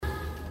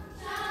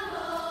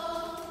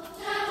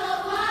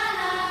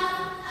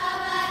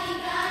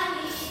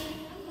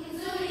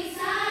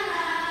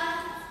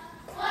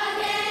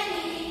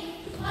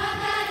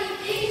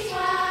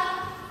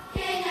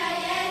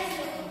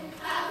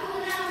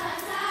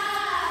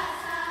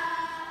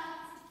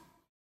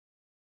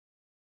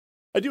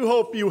I do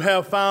hope you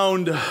have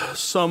found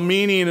some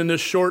meaning in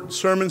this short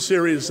sermon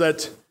series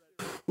that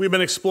we've been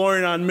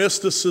exploring on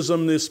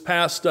mysticism this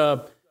past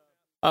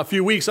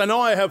few weeks. I know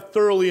I have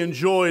thoroughly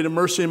enjoyed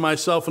immersing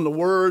myself in the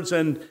words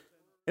and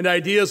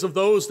ideas of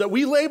those that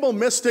we label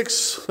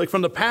mystics, like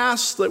from the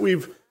past, that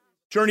we've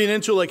journeyed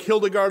into, like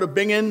Hildegard of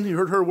Bingen. You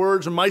heard her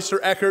words, and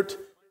Meister Eckhart.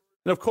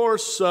 And of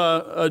course,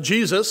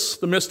 Jesus,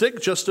 the mystic,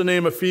 just to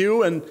name a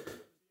few, and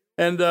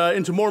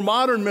into more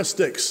modern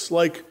mystics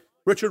like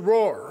Richard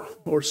Rohr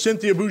or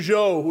Cynthia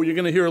Bourgeault, who you're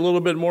going to hear a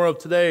little bit more of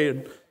today,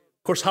 and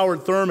of course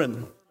Howard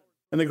Thurman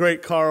and the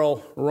great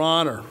Karl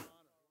Rahner.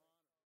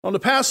 On the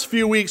past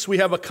few weeks, we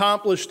have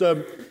accomplished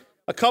a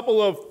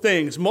couple of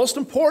things. Most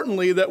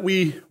importantly, that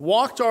we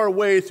walked our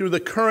way through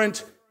the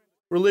current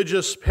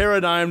religious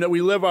paradigm that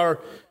we live our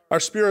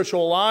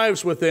spiritual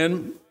lives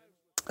within,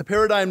 a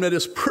paradigm that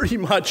is pretty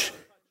much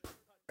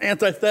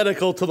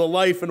antithetical to the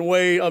life and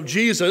way of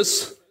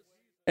Jesus,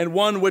 and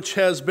one which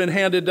has been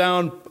handed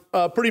down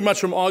pretty much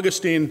from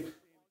Augustine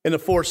in the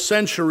 4th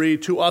century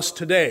to us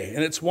today.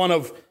 And it's one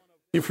of,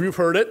 if you've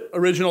heard it,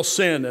 original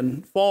sin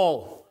and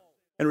fall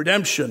and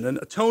redemption and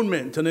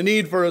atonement and the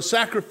need for a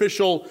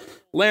sacrificial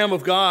Lamb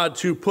of God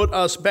to put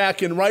us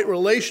back in right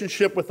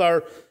relationship with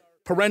our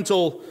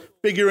parental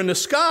figure in the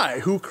sky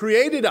who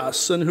created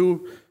us and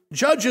who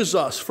judges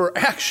us for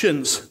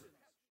actions,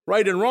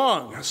 right and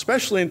wrong,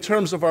 especially in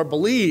terms of our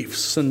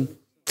beliefs. And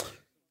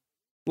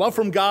love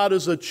from God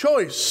is a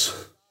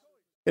choice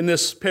in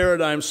this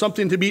paradigm,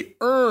 something to be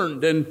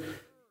earned. And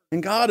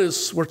God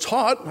is, we're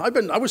taught,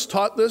 I was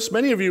taught this,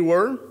 many of you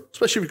were,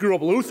 especially if you grew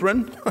up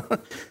Lutheran.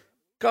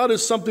 God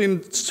is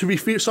something to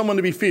be someone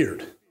to be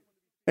feared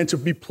and to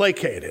be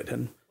placated.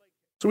 And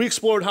so we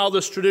explored how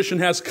this tradition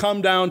has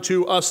come down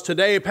to us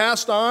today,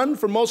 passed on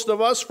for most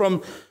of us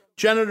from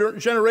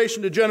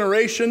generation to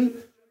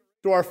generation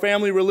through our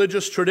family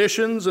religious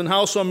traditions, and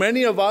how so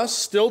many of us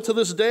still to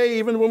this day,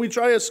 even when we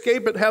try to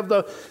escape it, have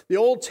the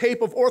old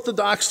tape of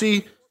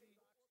orthodoxy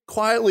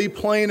quietly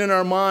playing in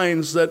our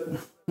minds that,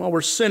 well,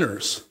 we're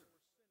sinners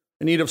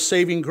in need of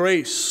saving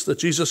grace that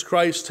Jesus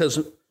Christ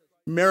has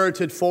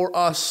merited for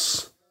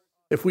us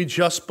if we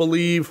just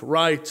believe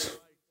right,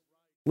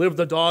 live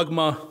the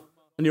dogma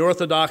and the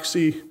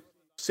orthodoxy,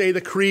 say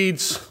the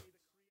creeds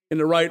in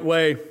the right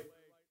way.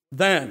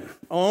 Then,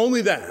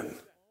 only then,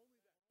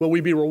 will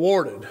we be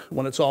rewarded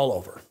when it's all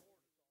over.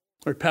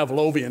 Or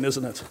Pavlovian,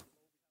 isn't it?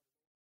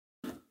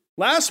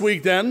 Last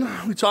week, then,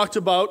 we talked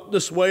about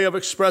this way of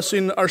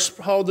expressing our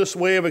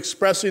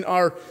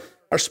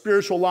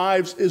spiritual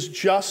lives is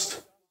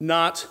just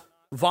not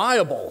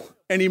viable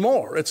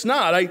anymore. It's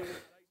not. I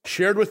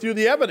shared with you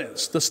the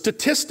evidence, the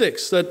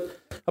statistics that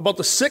about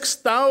the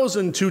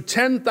 6,000 to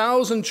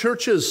 10,000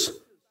 churches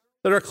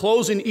that are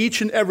closing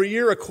each and every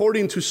year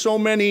according to so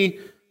many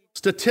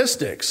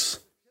statistics.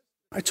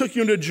 I took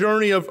you on a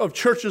journey of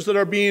churches that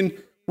are being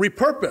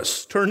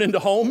repurposed, turned into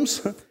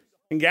homes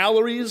and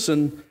galleries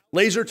and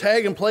laser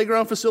tag and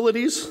playground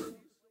facilities,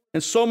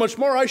 and so much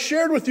more. I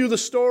shared with you the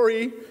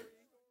story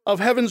of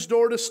Heaven's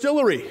Door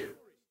Distillery.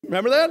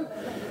 Remember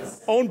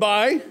that? Owned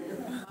by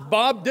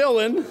Bob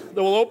Dylan,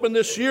 that will open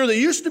this year. They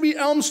used to be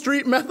Elm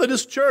Street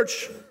Methodist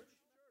Church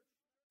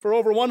for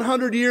over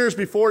 100 years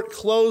before it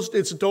closed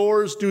its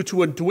doors due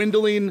to a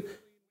dwindling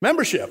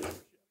membership,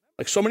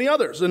 like so many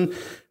others. And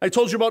I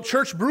told you about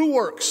Church Brew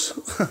Works,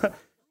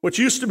 which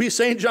used to be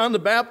St. John the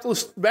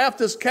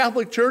Baptist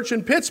Catholic Church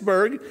in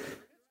Pittsburgh,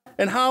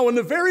 and how in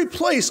the very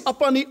place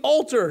up on the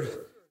altar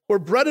where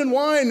bread and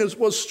wine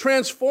was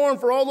transformed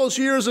for all those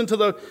years into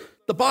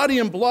the body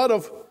and blood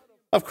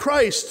of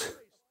Christ,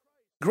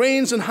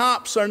 grains and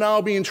hops are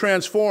now being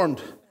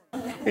transformed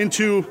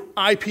into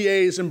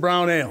IPAs and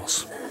brown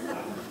ales,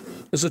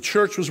 as the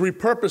church was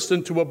repurposed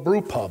into a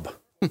brew pub.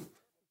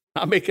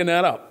 Not making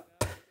that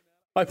up.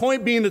 My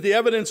point being that the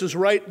evidence is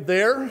right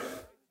there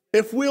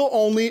if we'll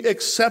only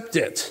accept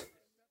it.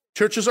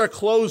 Churches are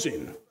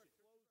closing.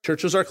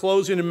 Churches are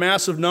closing in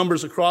massive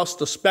numbers across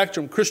the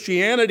spectrum.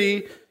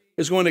 Christianity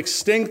is going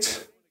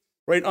extinct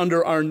right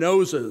under our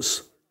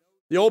noses.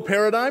 The old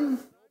paradigm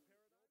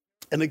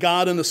and the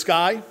God in the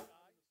sky,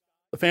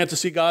 the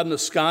fantasy God in the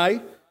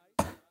sky,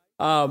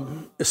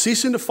 is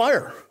ceasing to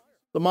fire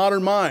the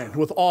modern mind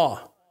with awe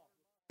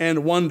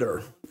and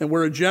wonder. And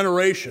we're a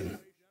generation,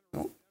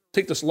 don't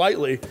take this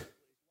lightly,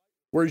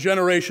 we're a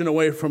generation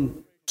away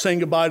from saying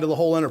goodbye to the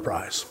whole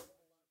enterprise.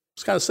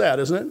 It's kind of sad,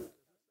 isn't it?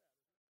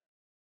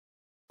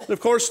 And of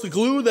course, the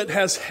glue that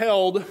has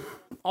held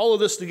all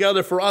of this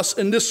together for us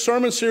in this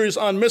sermon series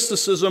on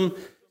mysticism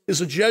is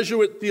the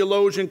Jesuit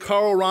theologian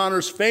Karl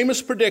Rahner's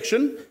famous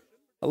prediction,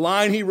 a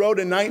line he wrote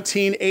in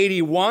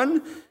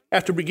 1981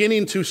 after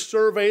beginning to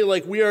survey,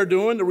 like we are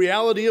doing, the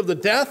reality of the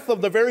death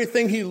of the very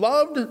thing he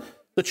loved,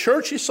 the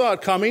church. He saw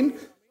it coming.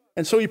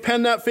 And so he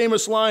penned that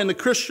famous line, the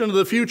Christian of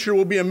the future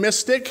will be a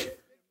mystic,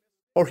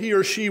 or he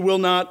or she will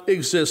not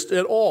exist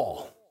at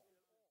all.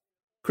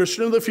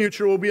 Christian of the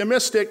future will be a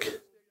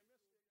mystic,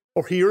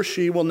 or he or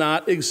she will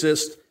not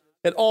exist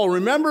at all.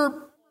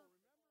 Remember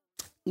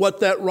what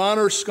that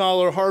Rahner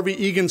scholar Harvey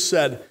Egan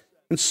said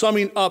in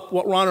summing up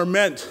what Rahner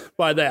meant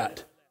by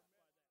that.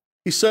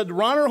 He said,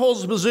 Rahner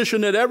holds the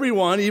position that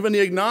everyone, even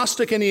the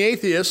agnostic and the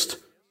atheist,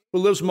 who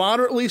lives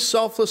moderately,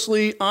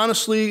 selflessly,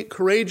 honestly,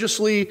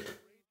 courageously,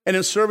 and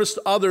in service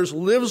to others,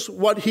 lives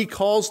what he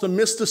calls the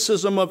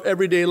mysticism of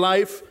everyday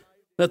life,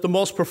 that the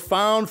most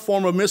profound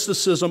form of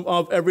mysticism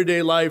of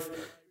everyday life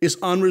is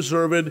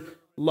unreserved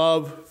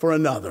love for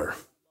another.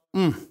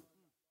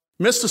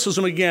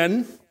 Mysticism,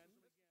 again,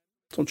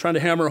 so I'm trying to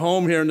hammer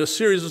home here in this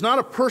series, is not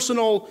a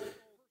personal,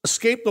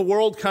 escape the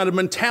world kind of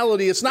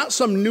mentality. It's not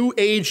some new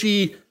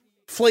agey,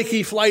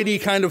 flaky, flighty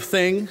kind of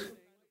thing.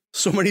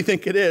 So many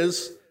think it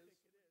is.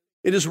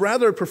 It is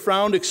rather a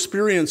profound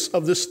experience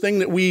of this thing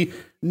that we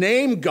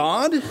name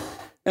God,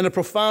 and a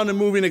profound and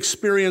moving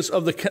experience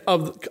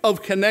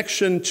of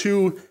connection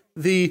to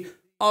the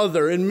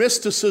other. In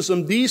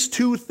mysticism, these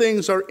two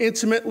things are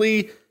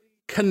intimately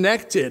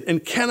connected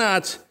and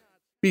cannot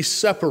be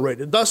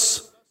separated.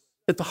 Thus,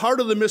 at the heart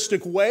of the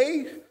mystic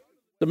way,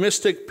 the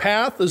mystic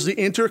path, is the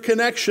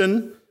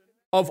interconnection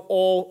of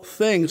all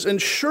things.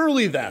 And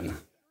surely then,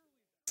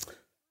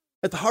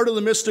 at the heart of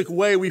the mystic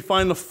way, we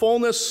find the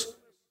fullness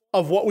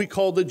of what we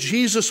call the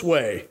Jesus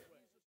way,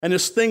 and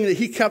this thing that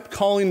he kept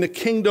calling the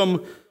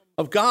kingdom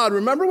of God.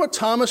 Remember what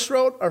Thomas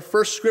wrote, our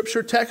first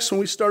scripture text, when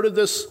we started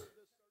this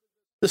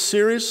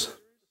series?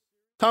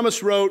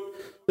 Thomas wrote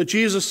that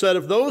Jesus said,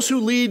 if those who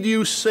lead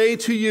you say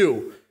to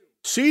you,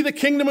 see, the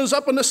kingdom is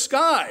up in the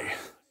sky,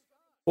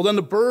 well, then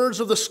the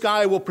birds of the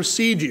sky will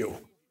precede you.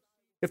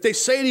 If they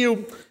say to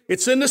you,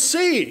 it's in the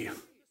sea,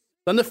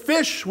 then the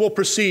fish will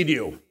precede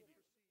you.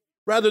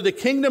 Rather, the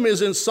kingdom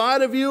is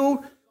inside of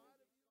you,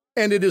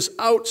 and it is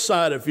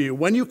outside of you.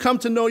 When you come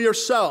to know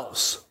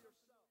yourselves,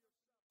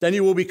 then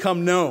you will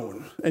become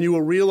known, and you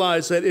will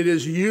realize that it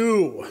is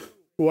you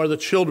who are the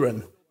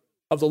children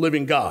of the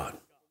living God.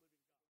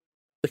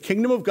 The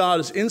kingdom of God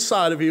is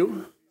inside of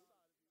you,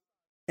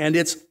 and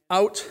it's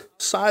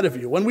outside of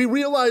you. When we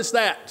realize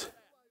that,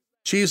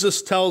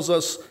 Jesus tells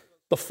us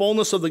the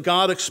fullness of the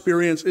God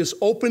experience is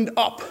opened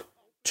up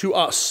to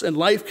us, and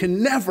life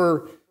can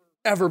never,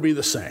 ever be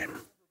the same.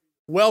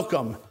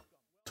 Welcome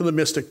to the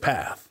mystic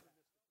path.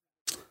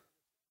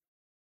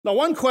 Now,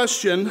 one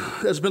question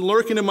has been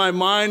lurking in my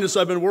mind as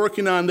I've been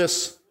working on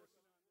this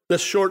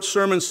short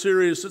sermon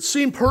series that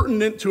seemed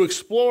pertinent to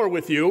explore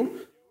with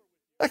you.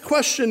 That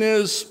question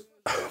is,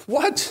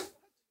 what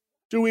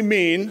do we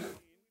mean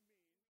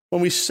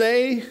when we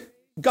say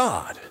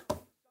God?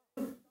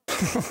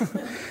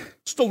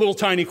 Just a little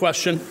tiny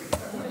question.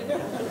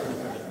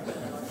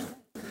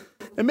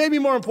 And maybe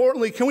more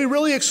importantly, can we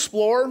really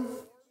explore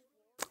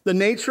the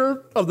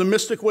nature of the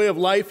mystic way of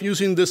life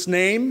using this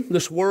name,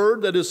 this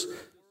word that is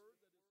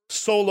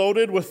so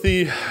loaded with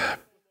the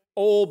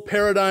old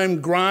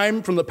paradigm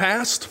grime from the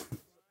past?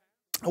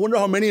 I wonder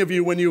how many of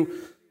you, when you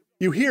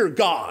hear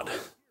God,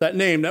 that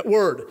name, that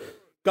word,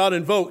 God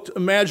invoked,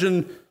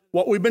 imagine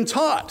what we've been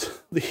taught,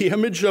 the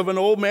image of an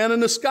old man in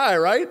the sky,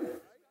 right?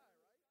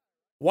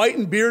 White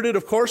and bearded,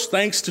 of course,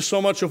 thanks to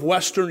so much of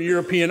Western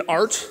European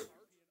art.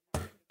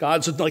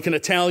 God's like an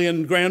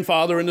Italian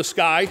grandfather in the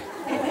sky.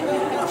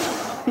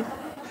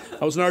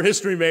 I was an art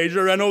history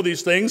major. I know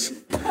these things.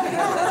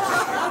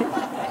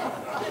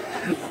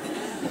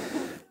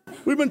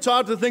 We've been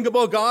taught to think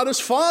about God as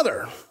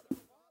Father.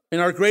 And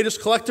our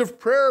greatest collective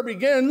prayer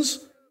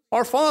begins,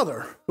 Our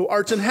Father, who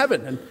art in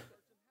heaven. And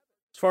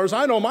as far as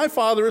I know, my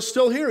father is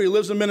still here. He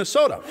lives in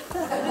Minnesota.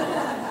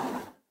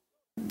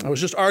 I was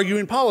just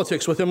arguing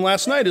politics with him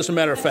last night, as a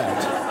matter of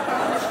fact.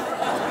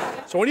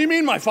 So what do you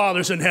mean my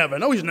father's in heaven?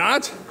 No, he's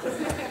not.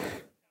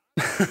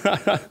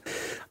 I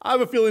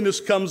have a feeling this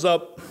comes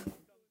up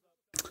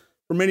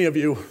for many of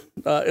you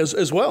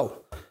as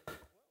well.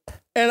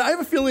 And I have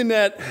a feeling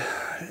that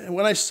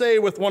when I say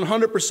with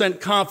 100%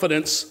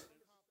 confidence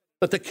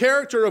that the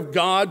character of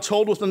God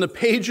told within the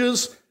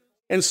pages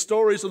and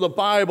stories of the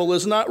Bible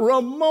is not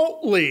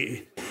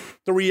remotely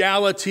the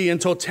reality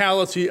and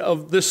totality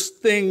of this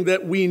thing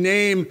that we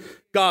name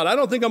God. I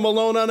don't think I'm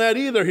alone on that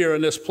either here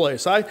in this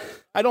place. I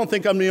don't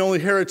think I'm the only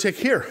heretic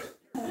here.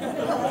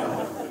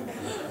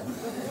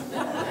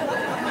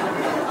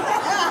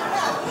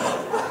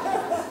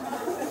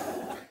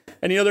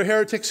 Any other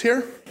heretics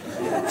here?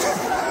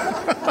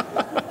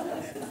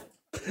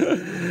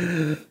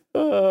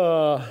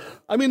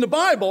 The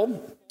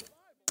Bible,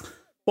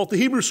 both the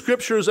Hebrew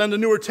Scriptures and the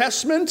Newer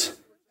Testament,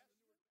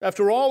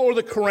 after all, or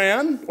the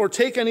Quran, or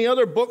take any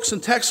other books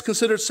and texts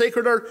considered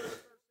sacred,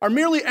 are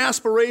merely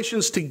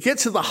aspirations to get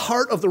to the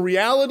heart of the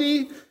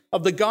reality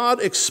of the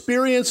God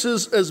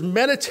experiences as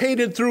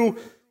meditated through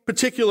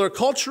particular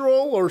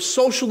cultural or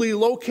socially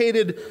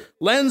located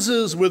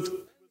lenses with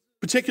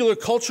particular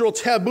cultural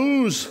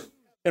taboos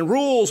and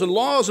rules and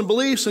laws and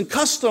beliefs and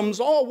customs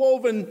all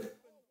woven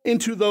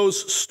into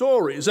those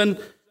stories. And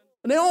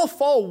they all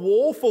fall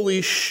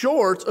woefully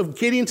short of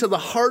getting to the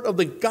heart of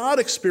the God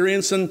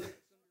experience. And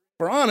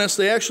for honest,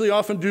 they actually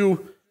often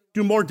do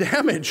more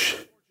damage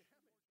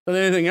than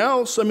anything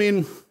else.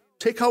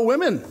 Take how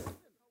women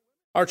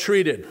are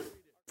treated,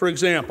 for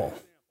example.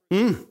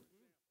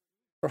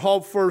 Or how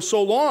for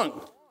so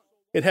long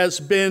it has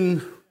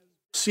been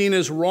seen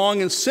as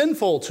wrong and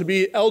sinful to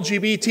be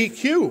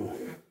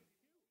LGBTQ.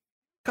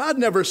 God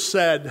never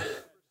said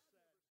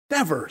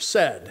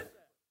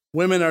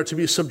women are to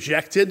be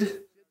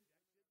subjected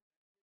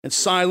and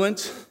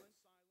silent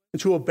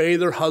and to obey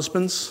their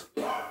husbands.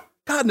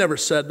 God never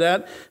said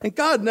that. And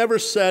God never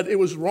said it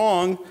was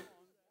wrong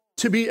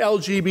to be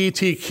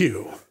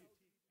LGBTQ.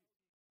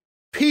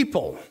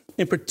 People,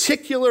 in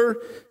particular,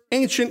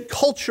 ancient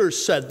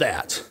cultures said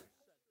that.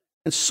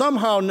 And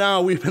somehow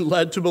now we've been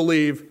led to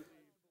believe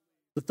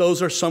that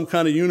those are some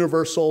kind of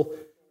universal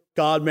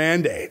God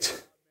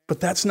mandate. But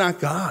that's not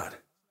God.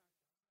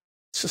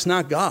 It's just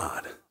not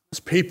God. It's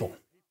people.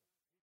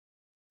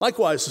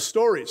 Likewise, the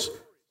stories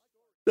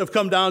that have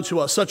come down to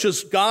us, such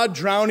as God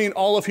drowning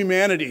all of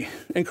humanity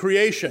and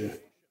creation,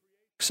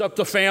 except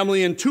a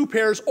family in 2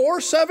 pairs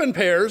or 7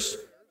 pairs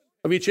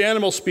of each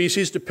animal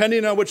species,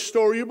 depending on which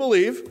story you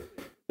believe.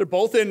 They're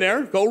both in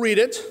there. Go read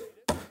it.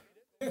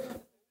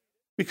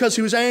 Because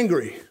he was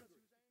angry.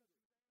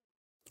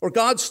 Or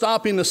God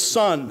stopping the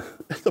sun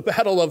at the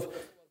Battle of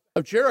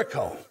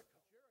Jericho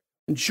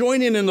and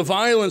joining in the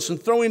violence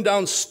and throwing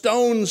down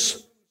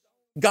stones,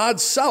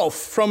 God's self,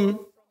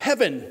 from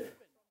heaven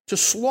to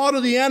slaughter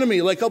the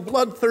enemy like a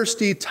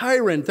bloodthirsty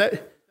tyrant.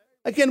 That,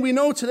 again, we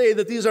know today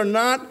that these are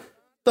not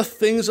the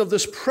things of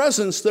this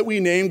presence that we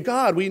name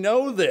God. We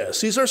know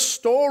this. These are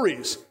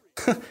stories.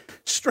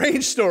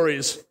 Strange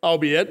stories,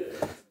 albeit,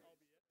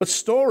 but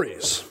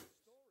stories.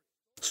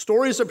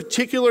 Stories that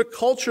particular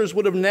cultures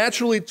would have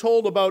naturally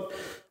told about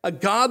a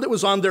God that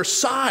was on their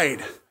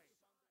side,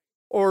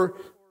 or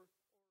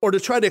to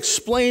try to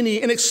explain the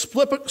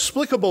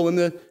inexplicable in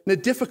the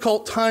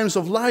difficult times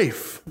of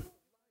life.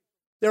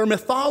 They're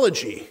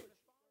mythology,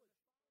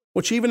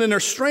 which even in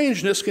their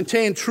strangeness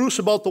contain truths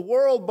about the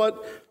world,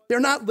 but they're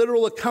not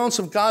literal accounts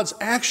of God's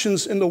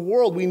actions in the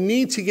world. We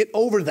need to get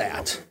over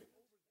that.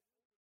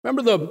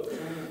 Remember the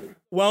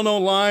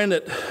well-known line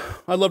that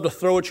I love to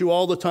throw at you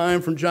all the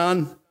time from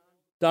John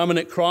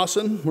Dominic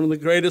Crossan, one of the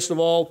greatest of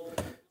all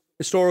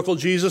historical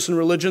Jesus and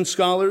religion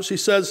scholars? He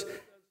says,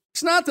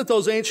 it's not that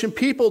those ancient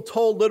people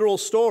told literal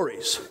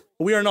stories.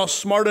 We are now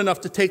smart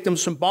enough to take them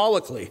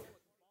symbolically.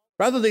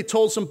 Rather, they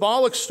told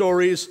symbolic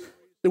stories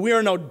that we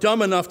are now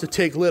dumb enough to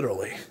take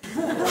literally.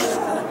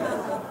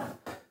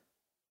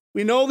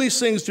 We know these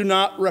things do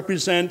not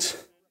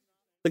represent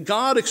the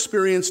God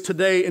experience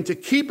today, and to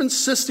keep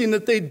insisting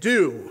that they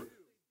do,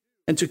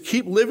 and to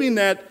keep living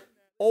that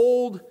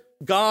old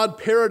God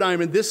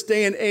paradigm in this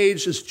day and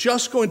age is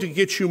just going to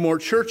get you more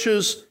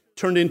churches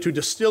turned into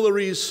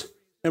distilleries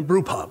and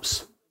brew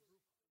pubs.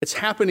 It's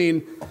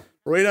happening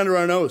right under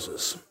our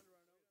noses.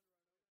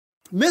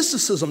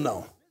 Mysticism,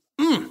 though.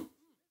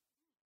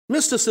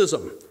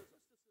 Mysticism.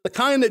 The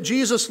kind that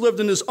Jesus lived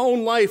in his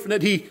own life and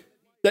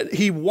that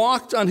he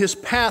walked on his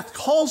path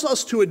calls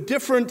us to a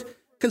different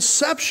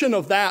conception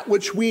of that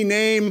which we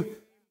name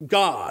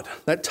God.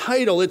 That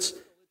title, it's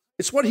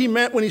what he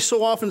meant when he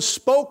so often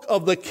spoke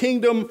of the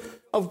kingdom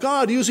of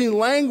God, using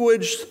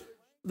language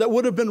that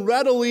would have been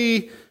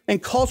readily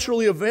and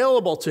culturally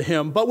available to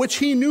him, but which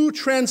he knew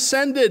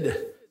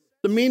transcended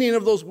the meaning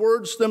of those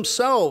words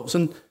themselves.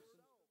 And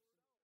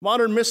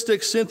modern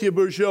mystic Cynthia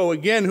Bourgeault,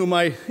 again, whom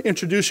I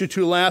introduced you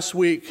to last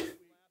week,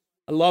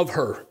 I love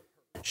her.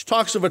 She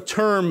talks of a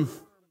term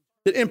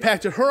that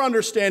impacted her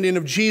understanding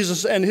of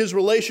Jesus and his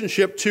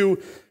relationship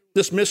to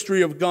this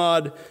mystery of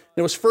God.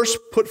 It was first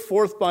put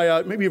forth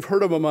by, maybe you've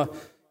heard of him,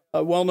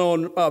 a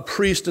well-known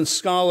priest and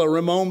scholar,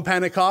 Ramon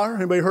Panikkar.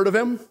 Anybody heard of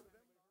him?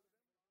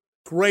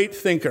 Great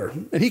thinker.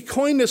 And he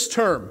coined this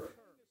term,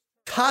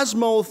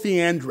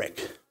 cosmotheandric.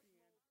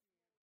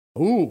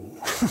 Ooh,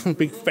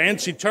 big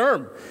fancy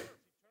term.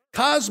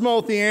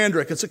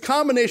 Cosmotheandric. It's a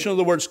combination of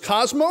the words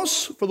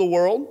cosmos for the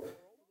world,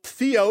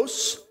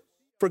 theos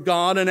for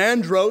God, and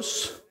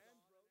andros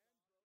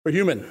for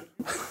human.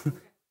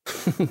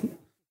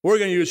 We're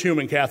going to use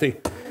human, Kathy.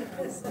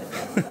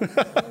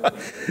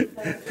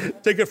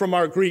 Take it from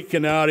our Greek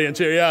in the audience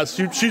here. Yes,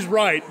 she's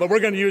right, but we're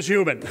going to use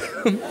human.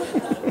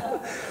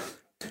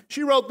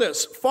 She wrote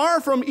this: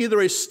 far from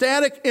either a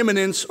static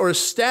immanence or a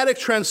static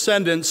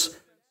transcendence,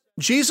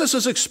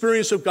 Jesus'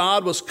 experience of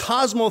God was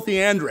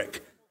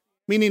cosmotheandric,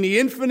 meaning the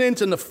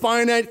infinite and the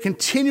finite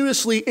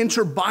continuously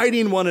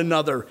interbiding one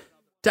another,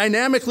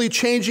 dynamically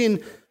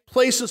changing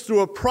places through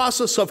a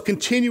process of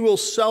continual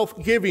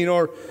self-giving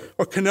or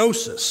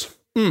kenosis.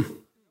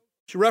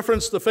 She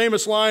referenced the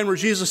famous line where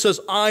Jesus says,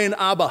 I and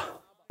Abba,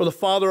 or the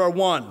Father, are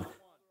one.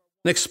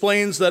 And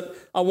explains that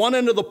on one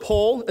end of the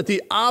pole, at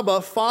the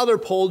Abba, Father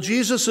pole,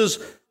 Jesus is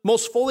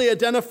most fully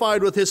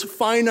identified with his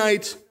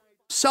finite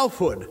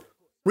selfhood,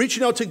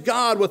 reaching out to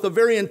God with a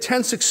very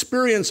intense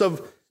experience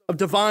of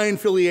divine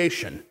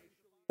filiation.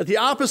 At the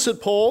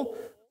opposite pole,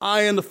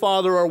 I and the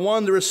Father are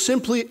one. There is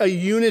simply a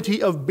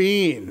unity of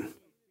being.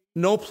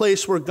 No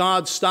place where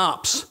God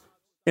stops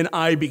and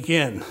I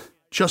begin.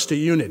 Just a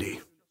unity.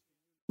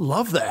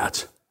 Love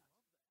that.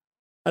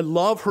 I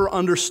love her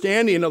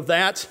understanding of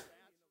that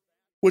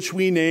which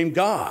we name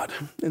God.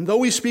 And though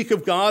we speak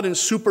of God in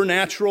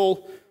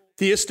supernatural,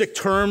 theistic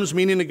terms,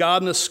 meaning the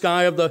God in the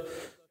sky of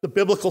the the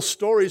biblical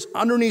stories,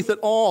 underneath it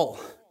all,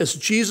 as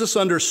Jesus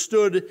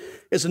understood,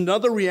 is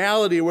another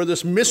reality where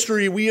this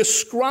mystery we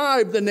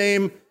ascribe the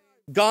name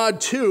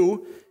God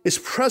to is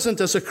present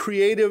as a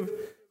creative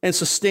and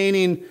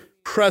sustaining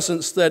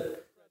presence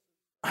that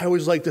I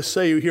always like to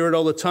say, you hear it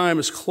all the time,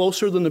 is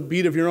closer than the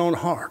beat of your own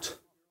heart.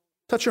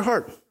 Touch your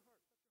heart.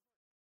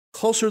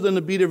 Closer than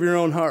the beat of your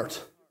own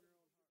heart.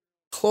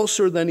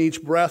 Closer than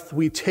each breath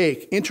we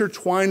take,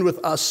 intertwined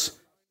with us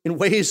in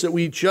ways that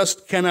we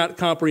just cannot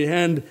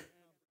comprehend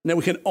and that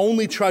we can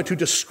only try to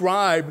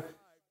describe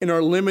in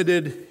our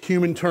limited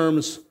human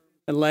terms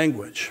and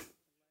language.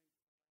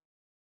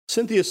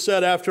 Cynthia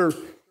said after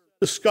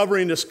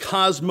discovering this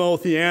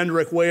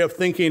cosmo-theandric way of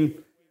thinking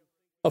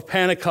of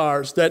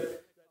Panikkars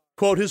that,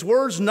 quote, his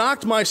words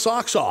knocked my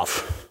socks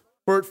off,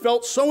 for it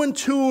felt so in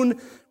tune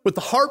with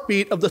the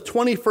heartbeat of the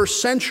 21st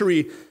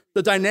century,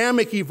 the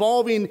dynamic,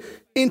 evolving,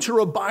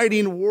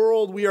 interabiding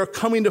world we are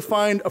coming to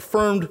find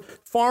affirmed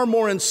far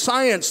more in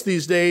science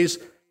these days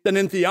than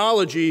in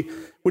theology,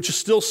 which is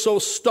still so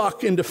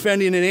stuck in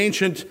defending an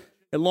ancient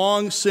and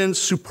long since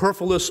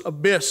superfluous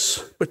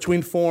abyss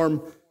between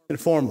form and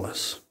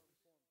formless.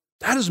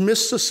 That is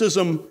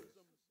mysticism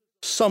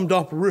summed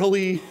up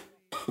really,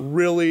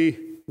 really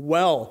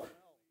well.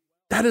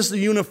 That is the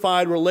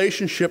unified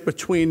relationship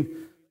between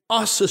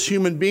us as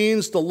human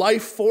beings, the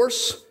life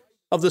force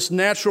of this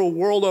natural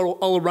world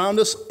all around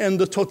us, and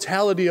the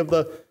totality of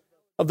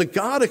the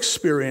God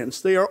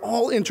experience. They are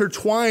all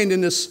intertwined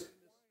in this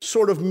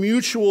sort of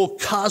mutual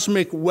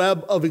cosmic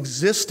web of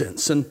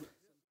existence. And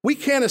we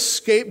can't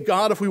escape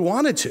God if we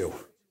wanted to.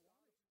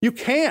 You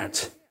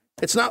can't.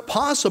 It's not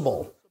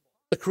possible.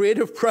 The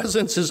creative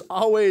presence is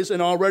always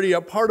and already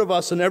a part of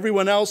us and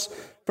everyone else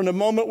from the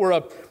moment we're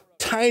a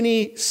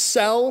tiny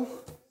cell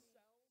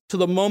to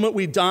the moment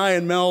we die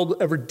and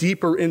meld ever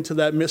deeper into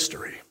that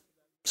mystery.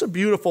 It's a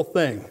beautiful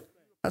thing.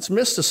 That's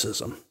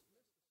mysticism.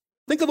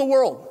 Think of the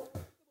world.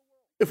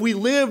 If we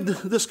lived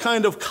this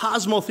kind of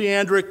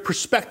cosmotheandric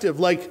perspective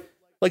like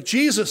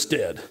Jesus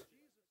did,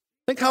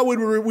 think how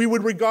we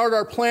would regard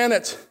our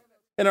planet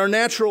and our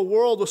natural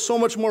world with so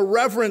much more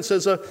reverence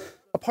as a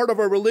part of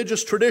our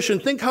religious tradition.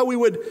 Think how we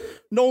would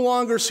no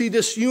longer see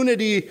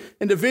disunity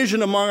and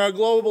division among our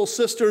global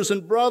sisters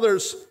and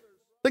brothers.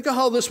 Think of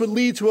how this would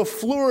lead to a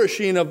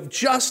flourishing of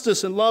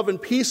justice and love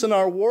and peace in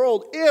our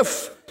world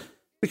if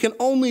we can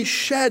only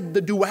shed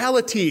the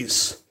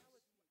dualities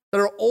that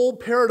our old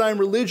paradigm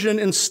religion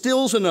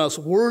instills in us,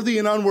 worthy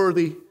and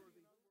unworthy,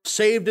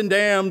 saved and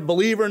damned,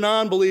 believer,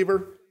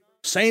 non-believer,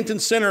 saint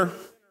and sinner,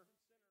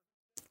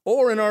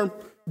 or in our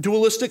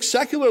dualistic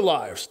secular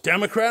lives,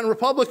 Democrat and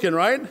Republican,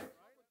 right?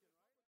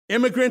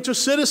 Immigrant or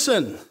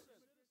citizen,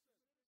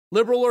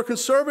 liberal or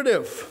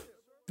conservative,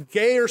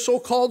 gay or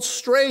so-called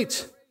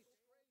straight.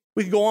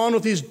 We could go on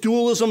with these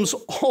dualisms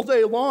all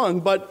day long,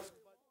 but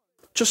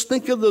just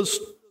think of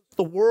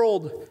the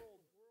world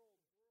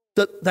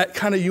that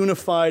kind of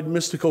unified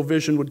mystical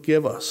vision would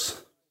give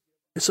us.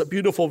 It's a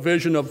beautiful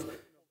vision of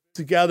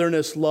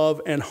togetherness, love,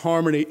 and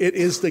harmony. It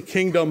is the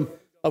kingdom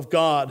of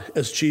God,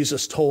 as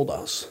Jesus told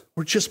us.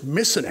 We're just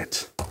missing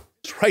it.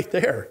 It's right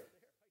there.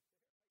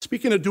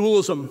 Speaking of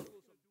dualism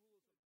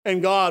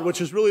and God,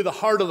 which is really the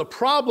heart of the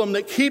problem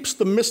that keeps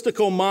the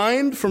mystical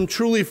mind from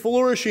truly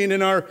flourishing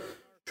in our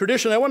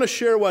tradition, I want to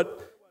share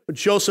what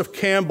Joseph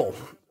Campbell.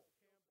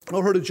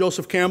 Ever heard of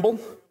Joseph Campbell?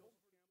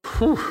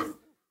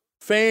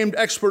 Famed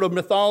expert of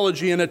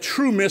mythology and a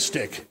true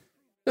mystic.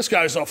 This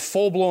guy's a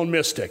full-blown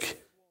mystic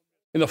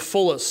in the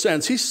fullest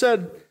sense. He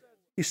said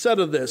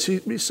of this,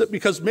 he said,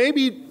 because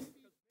maybe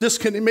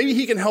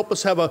he can help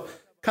us have a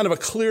kind of a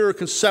clearer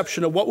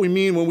conception of what we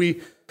mean when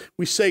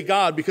we say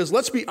God, because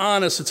let's be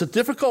honest, it's a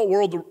difficult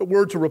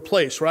word to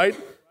replace, right?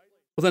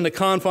 Within the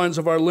confines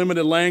of our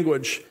limited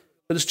language,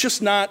 that it's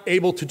just not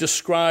able to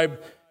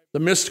describe the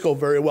mystical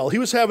very well. He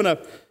was having a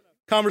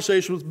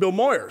conversation with Bill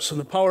Moyers in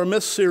the Power of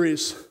Myth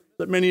series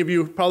that many of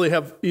you probably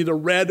have either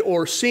read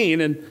or seen,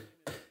 and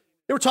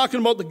they were talking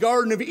about the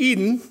Garden of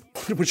Eden,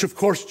 which of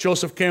course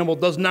Joseph Campbell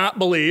does not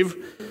believe,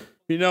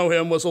 you know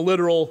him, was a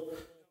literal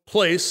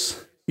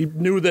place. He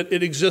knew that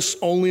it exists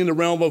only in the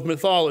realm of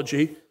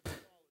mythology.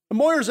 And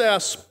Moyers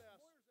asks,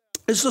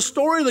 is the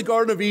story of the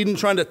Garden of Eden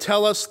trying to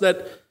tell us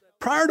that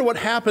prior to what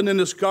happened in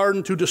this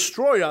garden to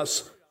destroy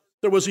us,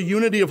 there was a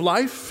unity of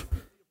life?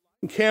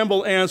 And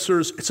Campbell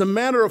answers, it's a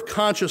matter of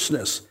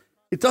consciousness.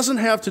 It doesn't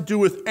have to do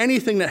with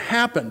anything that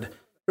happened.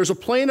 There's a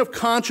plane of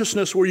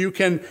consciousness where you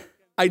can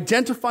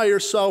identify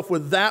yourself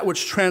with that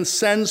which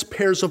transcends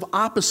pairs of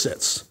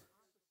opposites.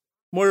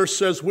 Moyers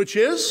says, which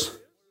is?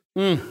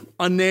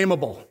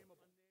 Unnameable.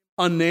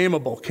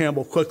 Unnameable,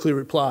 Campbell quickly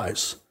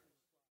replies.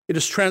 It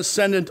is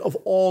transcendent of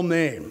all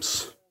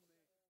names.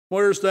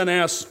 Moyers then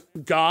asks,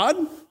 God?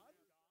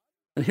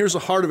 And here's the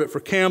heart of it for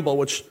Campbell,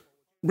 which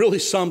really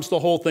sums the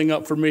whole thing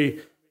up for me.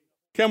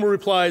 Campbell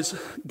replies,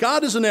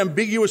 God is an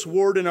ambiguous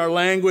word in our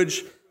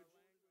language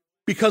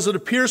because it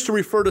appears to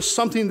refer to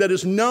something that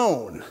is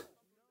known,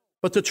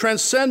 but the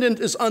transcendent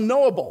is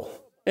unknowable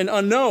and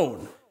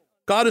unknown.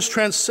 God is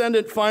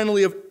transcendent,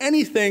 finally, of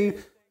anything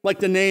like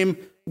the name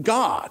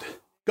God.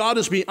 God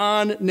is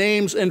beyond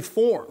names and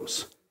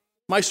forms.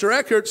 Meister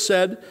Eckhart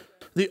said,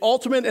 the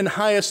ultimate and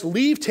highest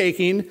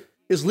leave-taking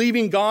is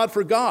leaving God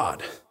for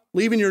God,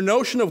 leaving your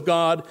notion of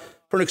God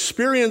for an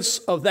experience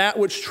of that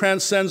which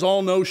transcends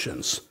all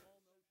notions.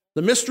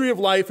 The mystery of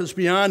life is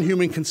beyond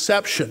human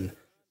conception.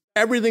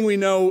 Everything we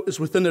know is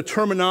within the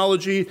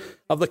terminology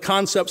of the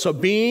concepts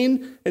of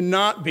being and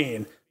not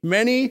being,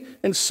 many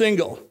and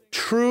single,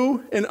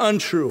 true and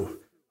untrue.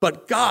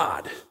 But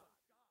God,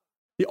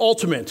 the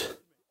ultimate,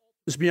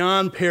 is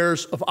beyond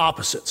pairs of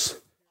opposites.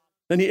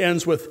 Then he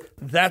ends with,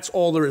 that's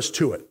all there is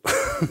to it.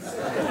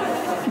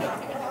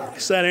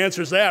 So that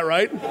answers that,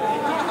 right?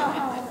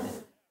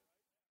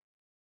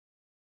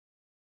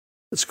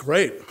 It's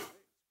great.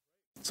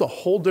 It's a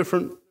whole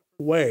different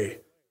way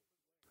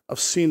of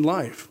seeing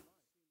life.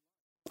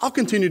 I'll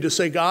continue to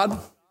say, God,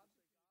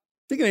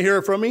 you're going to hear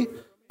it from me,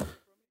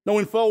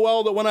 knowing full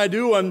well that when I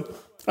do, I'm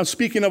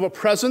speaking of a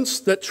presence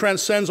that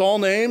transcends all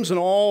names and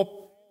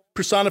all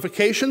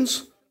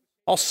personifications,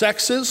 all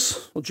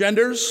sexes, all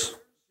genders.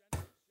 In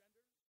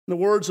the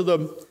words of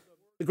the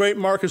great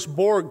Marcus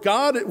Borg,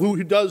 God,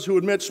 who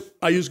admits,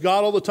 I use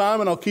God all the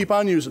time and I'll keep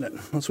on using it.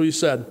 That's what he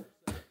said.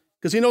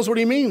 Because he knows what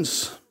he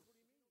means.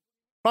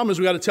 Problem is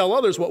we got to tell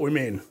others what we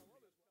mean.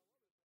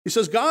 He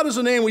says, God is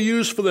a name we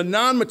use for the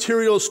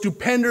non-material,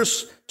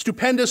 stupendous,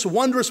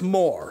 wondrous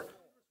more.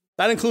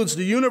 That includes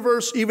the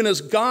universe, even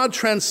as God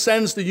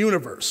transcends the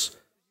universe.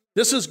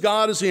 This is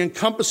God as the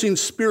encompassing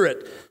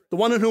spirit, the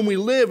one in whom we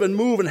live and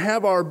move and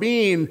have our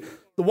being,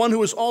 the one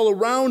who is all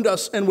around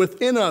us and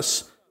within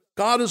us.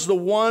 God is the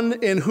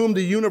one in whom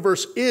the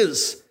universe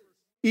is,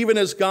 even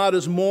as God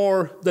is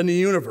more than the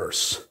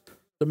universe.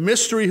 The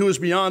mystery who is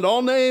beyond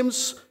all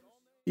names,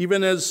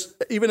 even as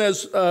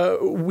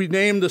we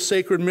name the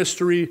sacred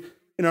mystery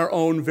in our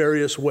own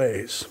various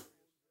ways.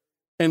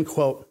 End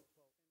quote.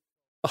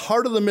 The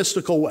heart of the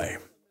mystical way,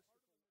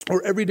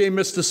 or everyday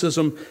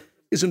mysticism,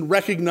 is in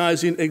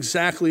recognizing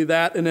exactly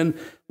that and then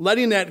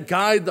letting that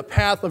guide the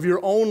path of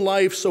your own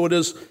life so it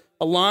is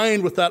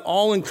aligned with that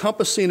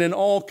all-encompassing and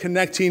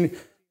all-connecting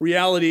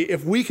reality.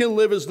 If we can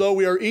live as though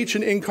we are each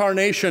an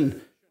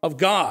incarnation of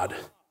God,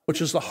 which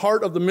is the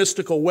heart of the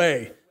mystical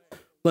way,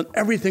 then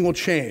everything will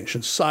change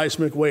in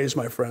seismic ways,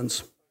 my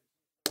friends.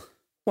 I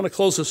want to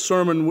close this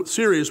sermon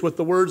series with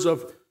the words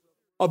of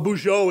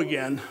Bujold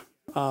again.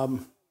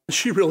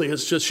 She really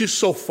is she's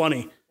so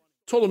funny.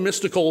 Total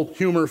mystical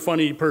humor,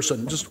 funny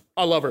person.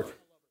 I love her.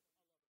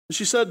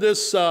 She said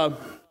this about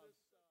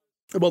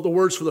the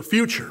words for the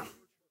future,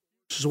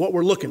 which is what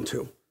we're looking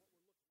to.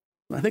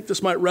 And I think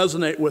this might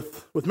resonate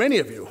with many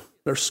of you.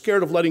 They're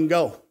scared of letting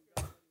go.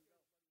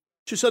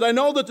 She said, I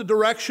know that the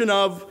direction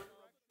of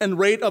and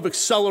rate of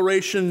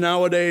acceleration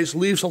nowadays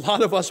leaves a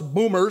lot of us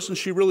boomers, and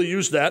she really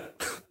used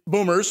that,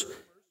 boomers,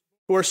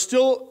 who are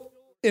still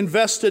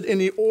invested in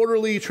the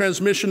orderly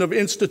transmission of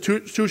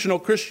institutional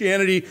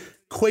Christianity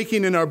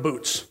quaking in our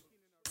boots.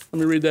 Let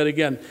me read that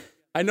again.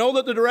 I know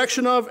that the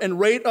direction of and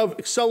rate of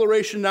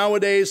acceleration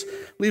nowadays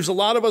leaves a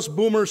lot of us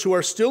boomers who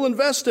are still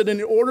invested in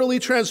the orderly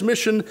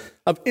transmission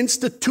of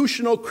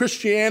institutional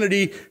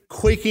Christianity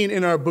quaking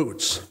in our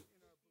boots.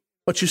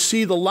 But you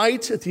see, the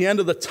light at the end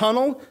of the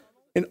tunnel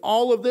in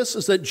all of this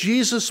is that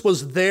Jesus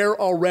was there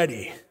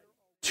already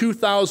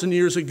 2,000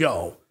 years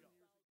ago.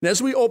 And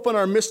as we open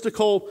our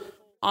mystical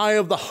eye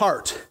of the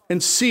heart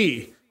and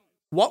see,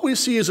 what we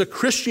see is a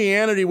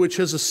Christianity which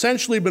has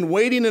essentially been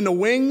waiting in the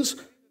wings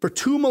for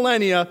 2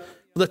 millennia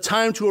for the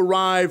time to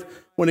arrive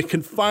when it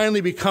can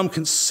finally become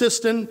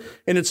consistent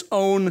in its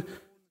own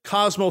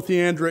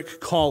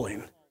cosmotheandric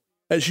calling.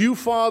 As you,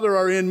 Father,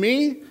 are in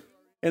me,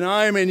 and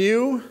I am in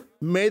you,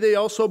 may they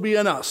also be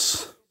in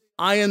us,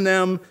 I in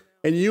them,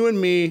 and you and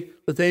me,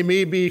 that they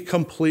may be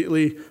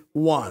completely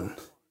one.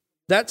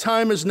 That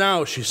time is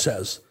now, she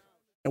says,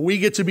 and we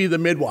get to be the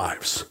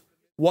midwives.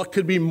 What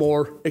could be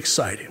more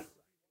exciting?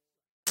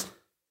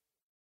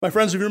 My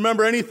friends, if you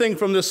remember anything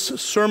from this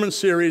sermon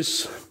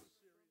series,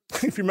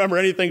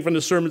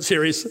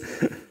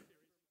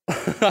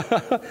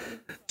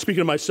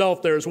 speaking of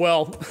myself there as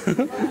well,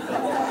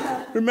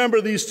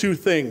 remember these two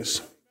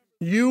things.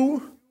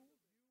 You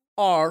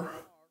are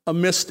a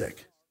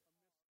mystic.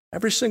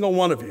 Every single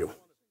one of you.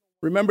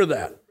 Remember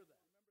that.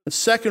 And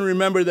second,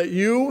 remember that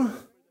you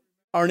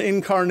are an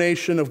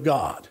incarnation of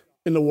God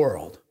in the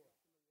world.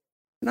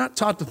 You're not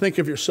taught to think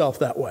of yourself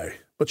that way,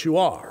 but you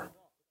are.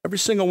 Every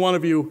single one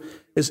of you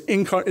is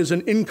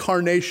an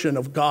incarnation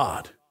of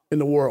God in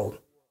the world.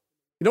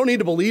 You don't need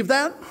to believe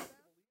that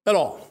at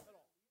all.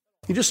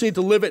 You just need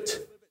to live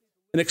it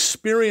and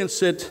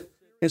experience it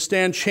and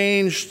stand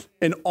changed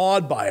and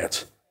awed by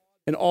it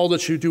in all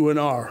that you do and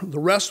are. The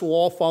rest will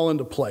all fall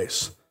into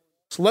place.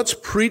 So let's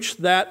preach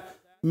that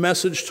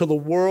message to the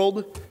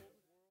world,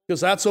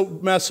 because that's a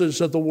message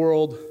that the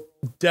world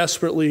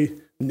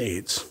desperately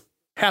needs.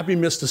 Happy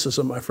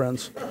mysticism, my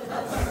friends.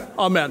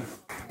 Amen.